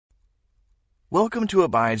Welcome to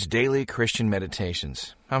Abide's Daily Christian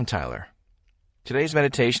Meditations. I'm Tyler. Today's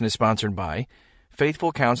meditation is sponsored by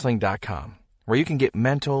FaithfulCounseling.com, where you can get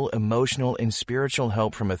mental, emotional, and spiritual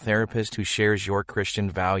help from a therapist who shares your Christian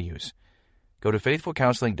values. Go to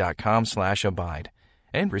FaithfulCounseling.com/abide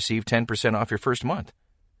and receive 10% off your first month.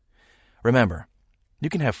 Remember, you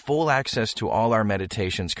can have full access to all our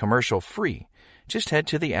meditations commercial-free. Just head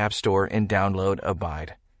to the App Store and download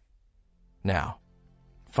Abide. Now,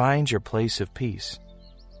 find your place of peace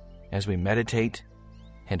as we meditate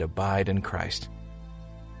and abide in Christ.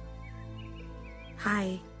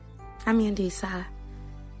 Hi, I'm Yandisa.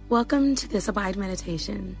 Welcome to this Abide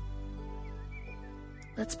meditation.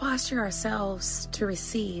 Let's posture ourselves to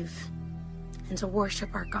receive and to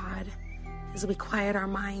worship our God as we quiet our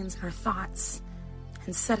minds and our thoughts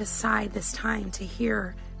and set aside this time to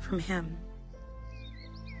hear from Him.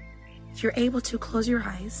 If you're able to, close your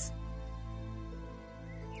eyes.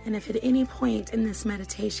 And if at any point in this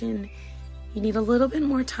meditation you need a little bit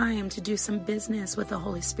more time to do some business with the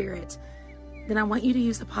Holy Spirit, then I want you to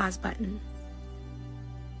use the pause button.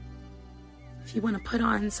 If you want to put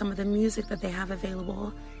on some of the music that they have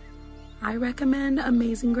available, I recommend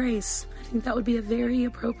Amazing Grace. I think that would be very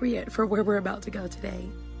appropriate for where we're about to go today.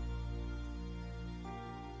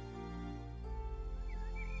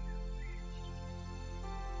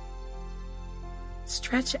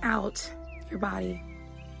 Stretch out your body.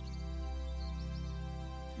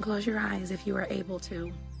 Close your eyes if you are able to.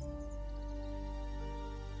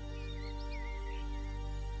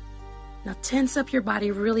 Now tense up your body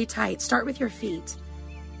really tight. Start with your feet.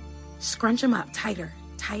 Scrunch them up tighter,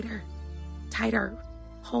 tighter, tighter.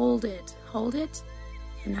 Hold it,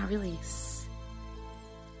 and now release.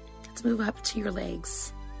 Let's move up to your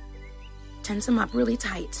legs. Tense them up really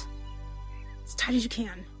tight, as tight as you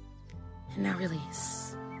can, and now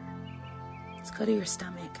release. Let's go to your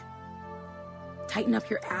stomach. Tighten up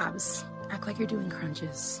your abs. Act like you're doing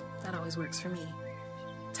crunches. That always works for me.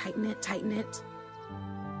 Tighten it, and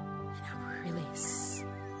now release.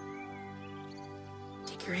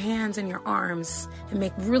 Take your hands and your arms and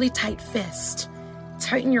make really tight fists.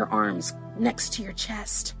 Tighten your arms next to your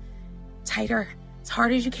chest. Tighter, as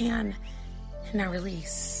hard as you can, and now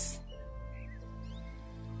release.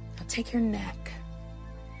 Now take your neck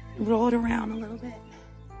and roll it around a little bit.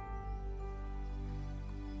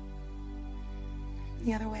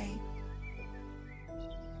 The other way.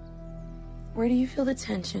 Where do you feel the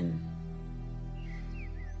tension?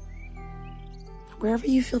 Wherever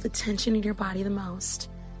you feel the tension in your body the most,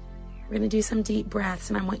 we're going to do some deep breaths,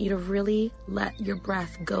 and I want you to really let your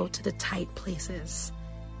breath go to the tight places.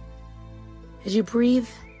 As you breathe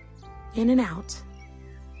in and out,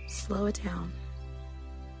 slow it down.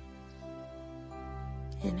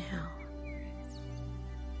 Inhale.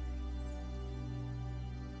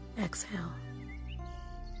 Exhale.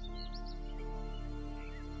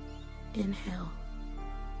 Inhale.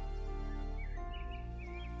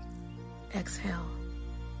 Exhale.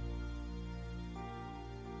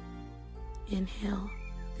 Inhale.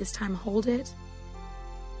 This time hold it.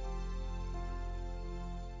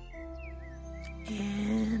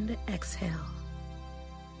 And exhale.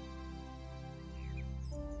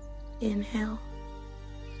 Inhale.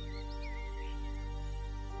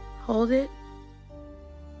 Hold it.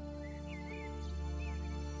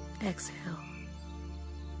 Exhale.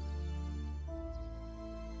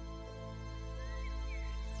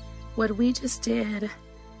 What we just did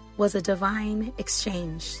was a divine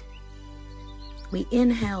exchange. We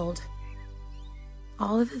inhaled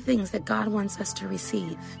all of the things that God wants us to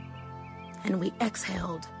receive, and we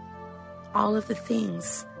exhaled all of the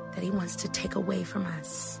things that He wants to take away from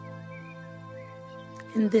us.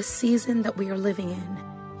 In this season that we are living in,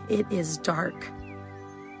 it is dark.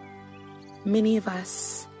 Many of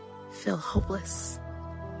us feel hopeless.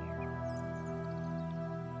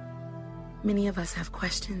 Many of us have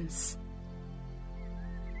questions.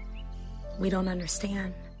 We don't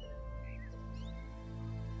understand.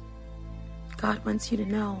 God wants you to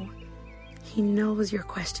know He knows your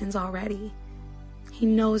questions already. He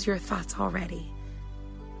knows your thoughts already.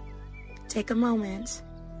 Take a moment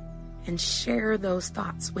and share those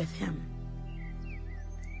thoughts with Him.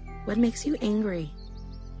 What makes you angry?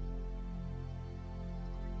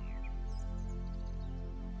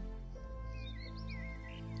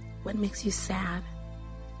 What makes you sad?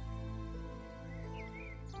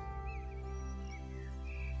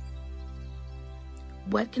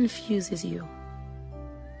 What confuses you?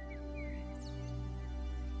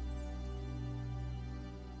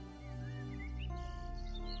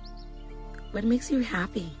 What makes you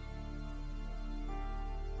happy?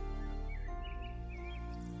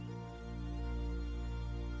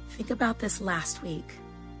 think about this last week.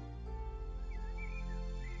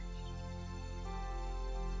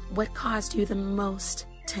 What caused you the most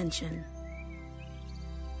tension?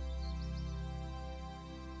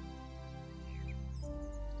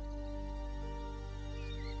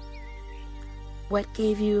 What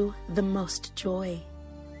gave you the most joy?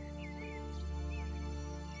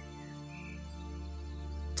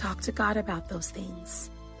 Talk to God about those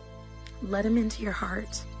things. Let Him into your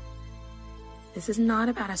heart. This is not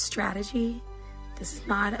about a strategy. This is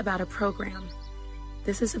not about a program.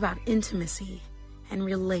 This is about intimacy and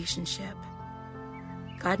relationship.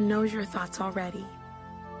 God knows your thoughts already.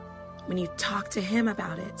 When you talk to Him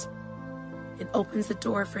about it, it opens the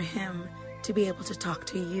door for Him to be able to talk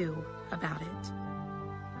to you about it.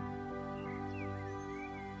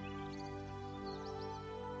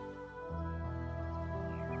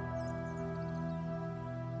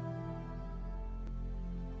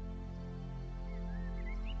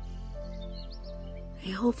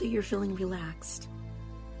 I hope that you're feeling relaxed.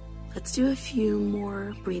 Let's do a few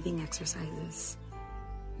more breathing exercises.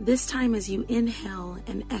 This time as you inhale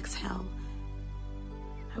and exhale,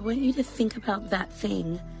 I want you to think about that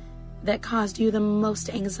thing that caused you the most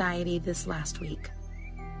anxiety this last week.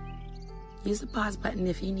 Use the pause button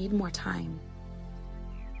if you need more time.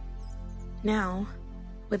 Now,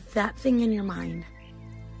 with that thing in your mind,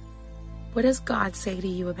 what does God say to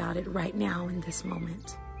you about it right now in this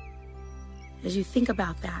moment? As you think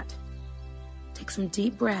about that, take some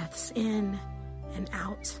deep breaths in and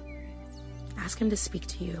out. Ask Him to speak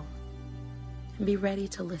to you and be ready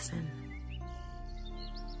to listen.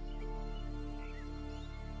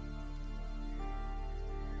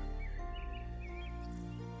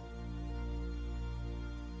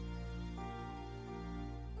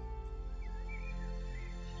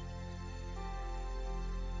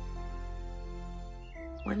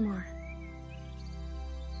 One more.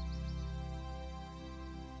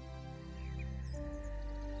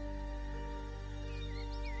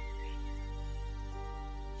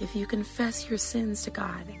 If you confess your sins to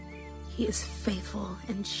God, He is faithful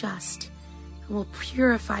and just and will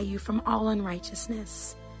purify you from all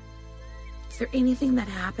unrighteousness. Is there anything that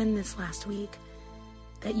happened this last week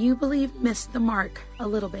that you believe missed the mark a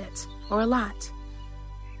little bit or a lot?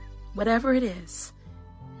 Whatever it is,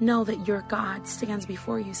 know that your God stands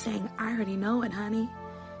before you saying, I already know it, honey.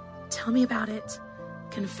 Tell me about it.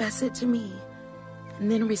 Confess it to me,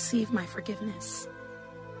 and then receive my forgiveness.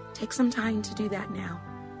 Take some time to do that now.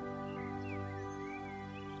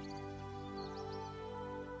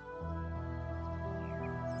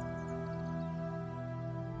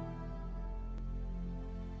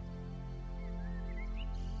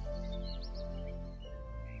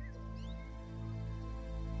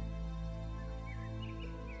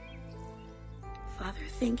 Father,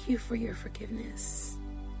 thank you for your forgiveness.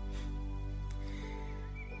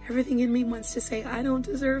 Everything in me wants to say, I don't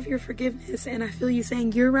deserve your forgiveness. And I feel you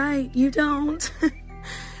saying, you're right, you don't.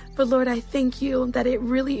 But Lord, I thank you that it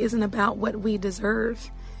really isn't about what we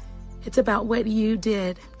deserve. It's about what you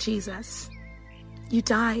did, Jesus. You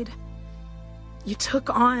died. You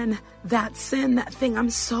took on that sin, that thing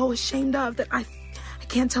I'm so ashamed of that I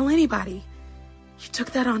can't tell anybody. You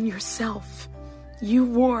took that on yourself. You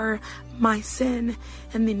wore my sin,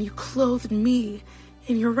 and then you clothed me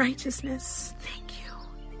in your righteousness. Thank you.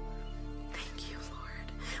 Thank you,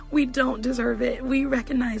 Lord. We don't deserve it. We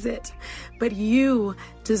recognize it. But you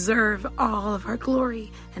deserve all of our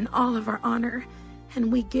glory and all of our honor,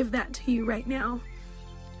 and we give that to you right now.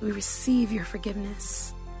 We receive your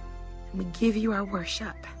forgiveness, and we give you our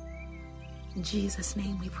worship. In Jesus'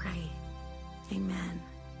 name we pray. Amen.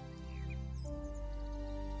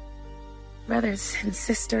 Brothers and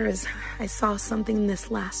sisters, I saw something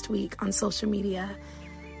this last week on social media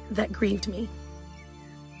that grieved me.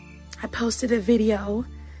 I posted a video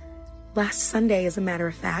last Sunday, as a matter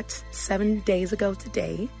of fact, 7 days ago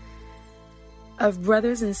today, of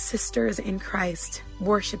brothers and sisters in Christ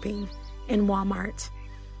worshiping in Walmart.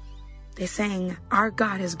 They sang, our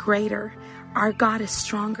God is greater, our God is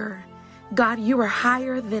stronger. God, you are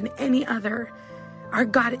higher than any other. Our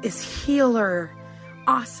God is healer,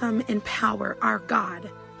 awesome in power, our God.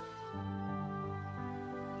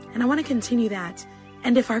 And I want to continue that.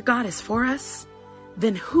 And if our God is for us,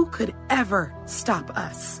 then who could ever stop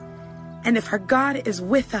us? And if our God is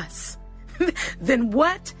with us, then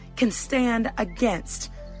what can stand against?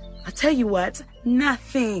 I'll tell you what,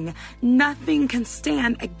 nothing can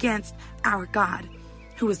stand against our God,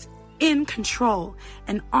 who is in control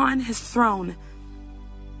and on his throne.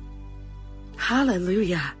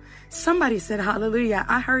 Hallelujah. Somebody said hallelujah.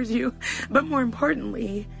 I heard you. But more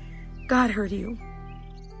importantly, God heard you.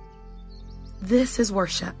 This is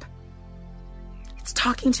worship. It's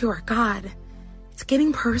talking to our God. It's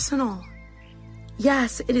getting personal.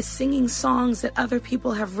 Yes, it is singing songs that other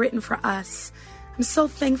people have written for us. I'm so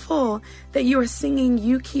thankful that you are singing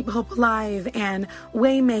You Keep Hope Alive and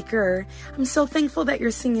Waymaker. I'm so thankful that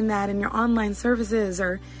you're singing that in your online services,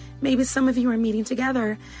 or maybe some of you are meeting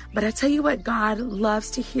together. But I tell you what, God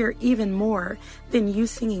loves to hear even more than you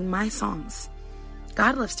singing my songs.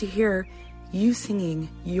 God loves to hear you singing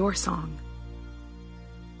your song.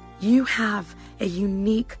 You have a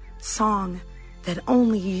unique song that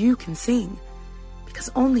only you can sing,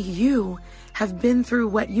 because only you have been through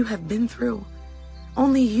what you have been through.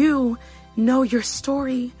 Only you know your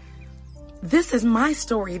story. This is my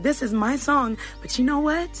story. This is my song. But you know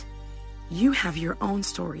what? You have your own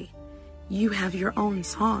story. You have your own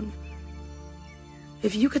song.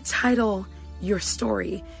 If you could title your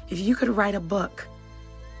story, if you could write a book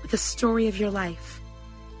with the story of your life,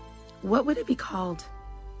 what would it be called?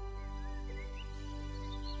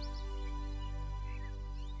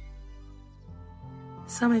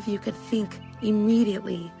 Some of you could think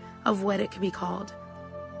immediately of what it could be called.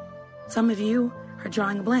 Some of you are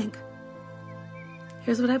drawing a blank.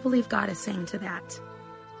 Here's what I believe God is saying to that.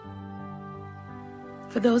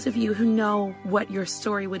 For those of you who know what your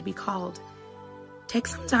story would be called, take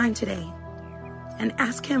some time today and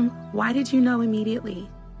ask Him, why did you know immediately?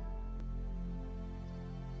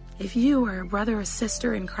 If you are a brother or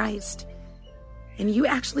sister in Christ and you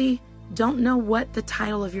actually don't know what the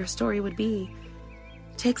title of your story would be,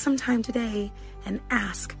 take some time today and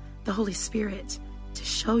ask the Holy Spirit to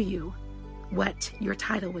show you what your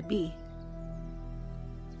title would be.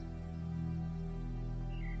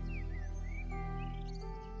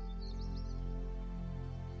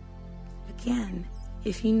 Again,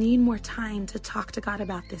 if you need more time to talk to God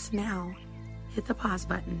about this now, hit the pause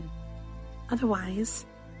button. Otherwise,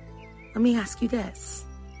 let me ask you this.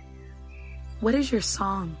 What is your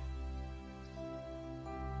song?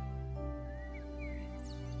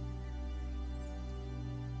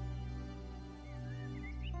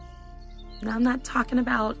 Now, I'm not talking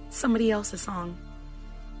about somebody else's song.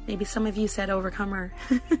 Maybe some of you said Overcomer.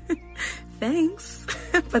 Thanks.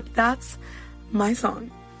 But that's my song.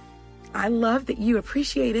 I love that you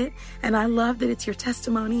appreciate it, and I love that it's your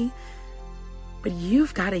testimony. But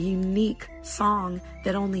you've got a unique song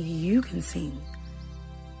that only you can sing.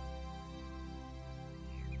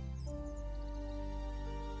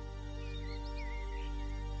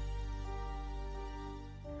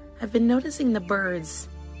 I've been noticing the birds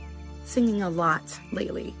singing a lot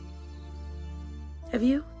lately. Have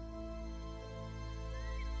you?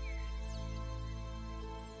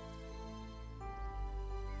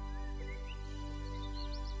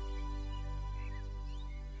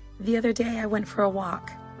 The other day I went for a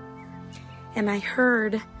walk and I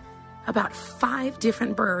heard about 5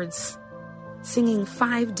 different birds singing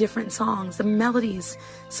 5 different songs. The melodies,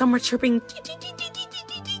 some were chirping,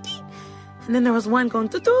 and then there was one going,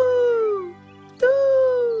 doo-doo,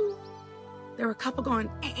 doo. There were a couple going,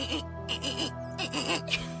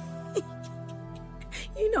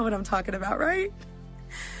 You know what I'm talking about, right?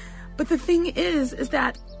 But the thing is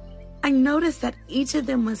that I noticed that each of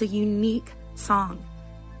them was a unique song.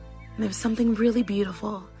 And there was something really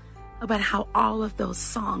beautiful about how all of those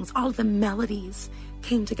songs, all of the melodies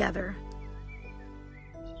came together.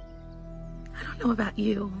 I don't know about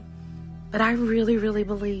you, but I really, really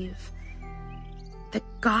believe that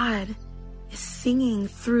God is singing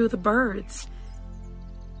through the birds.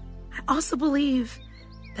 I also believe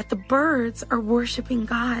that the birds are worshiping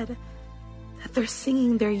God, that they're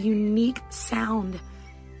singing their unique sound.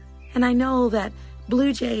 And I know that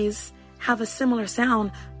blue jays have a similar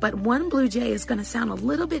sound, but one blue jay is going to sound a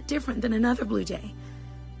little bit different than another blue jay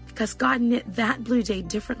because God knit that blue jay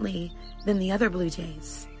differently than the other blue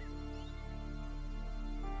jays.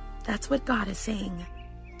 That's what God is saying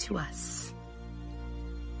to us.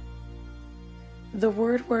 The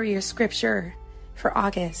Word Warrior scripture for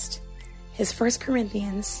August is 1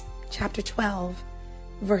 Corinthians chapter 12,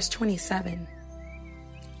 verse 27.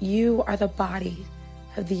 You are the body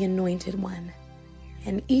of the Anointed One,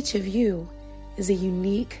 and each of you is a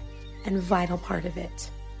unique and vital part of it.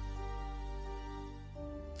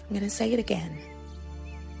 I'm going to say it again,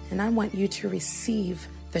 and I want you to receive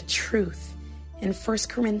the truth in 1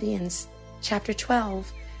 Corinthians chapter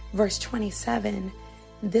 12, verse 27.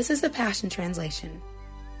 This is the Passion Translation.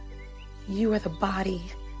 You are the body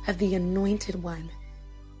of the Anointed One,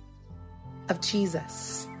 of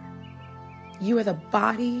Jesus. You are the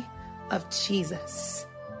body of Jesus.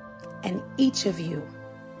 And each of you,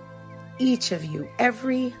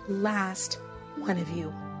 every last one of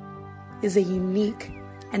you is a unique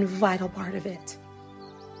and vital part of it.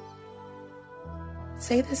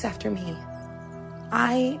 Say this after me.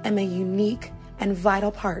 I am a unique and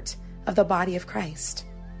vital part of the body of Christ.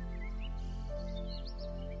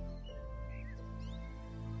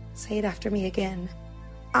 Say it after me again.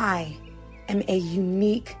 I am a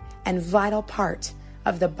unique and vital part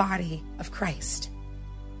of the body of Christ.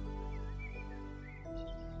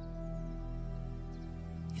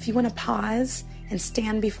 If you want to pause and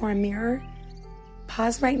stand before a mirror,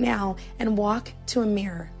 pause right now and walk to a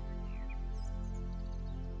mirror.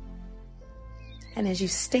 And as you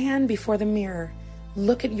stand before the mirror,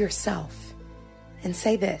 look at yourself and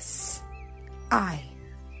say this: I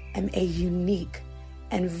am a unique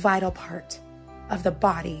and vital part of the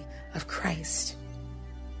body of Christ.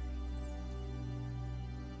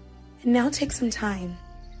 And now take some time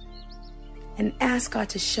and ask God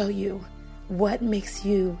to show you what makes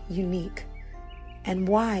you unique and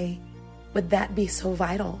why would that be so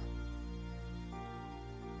vital.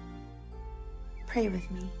 Pray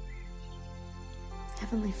with me.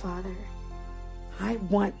 Heavenly Father, I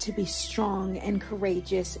want to be strong and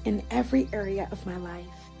courageous in every area of my life.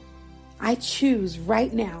 I choose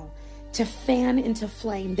right now to fan into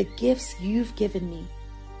flame the gifts you've given me.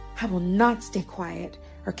 I will not stay quiet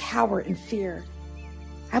or cower in fear.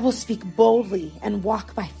 I will speak boldly and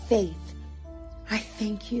walk by faith. I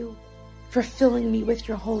thank you for filling me with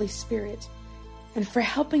your Holy Spirit and for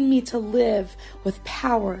helping me to live with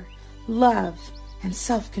power, love, and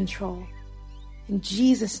self-control. In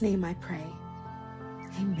Jesus' name I pray.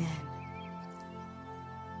 Amen.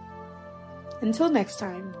 Until next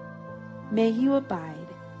time, may you abide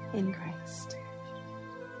in Christ.